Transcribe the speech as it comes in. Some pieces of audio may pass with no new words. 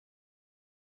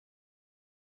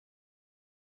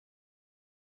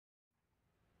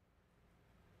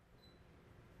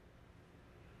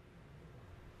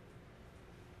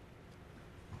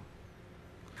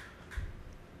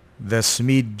The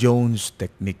Smead-Jones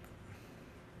technique.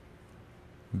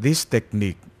 This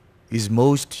technique is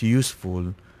most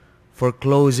useful for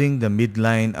closing the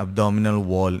midline abdominal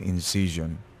wall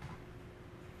incision.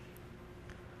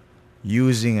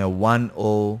 Using a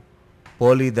 1-0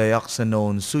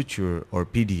 polydioxanone suture or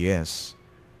PDS,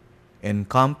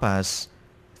 encompass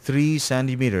 3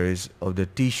 centimeters of the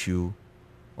tissue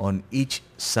on each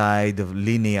side of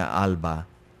linea alba.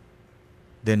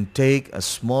 Then take a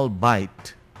small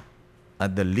bite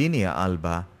at the linea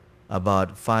alba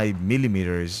about 5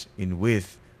 millimeters in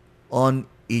width on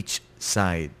each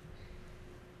side.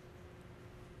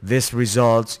 This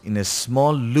results in a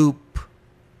small loop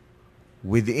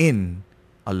within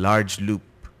a large loop.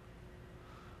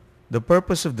 The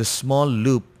purpose of the small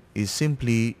loop is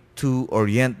simply to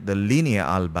orient the linea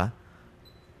alba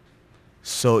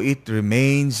so it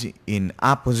remains in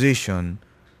apposition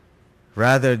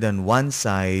rather than one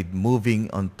side moving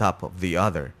on top of the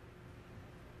other.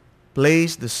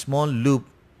 Place the small loop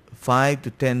 5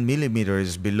 to 10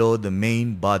 millimeters below the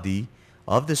main body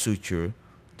of the suture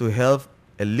to help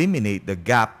eliminate the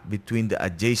gap between the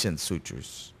adjacent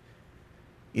sutures.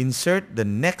 Insert the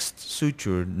next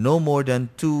suture no more than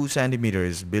 2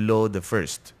 centimeters below the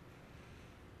first.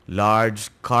 Large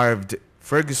carved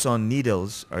Ferguson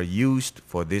needles are used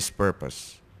for this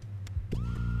purpose.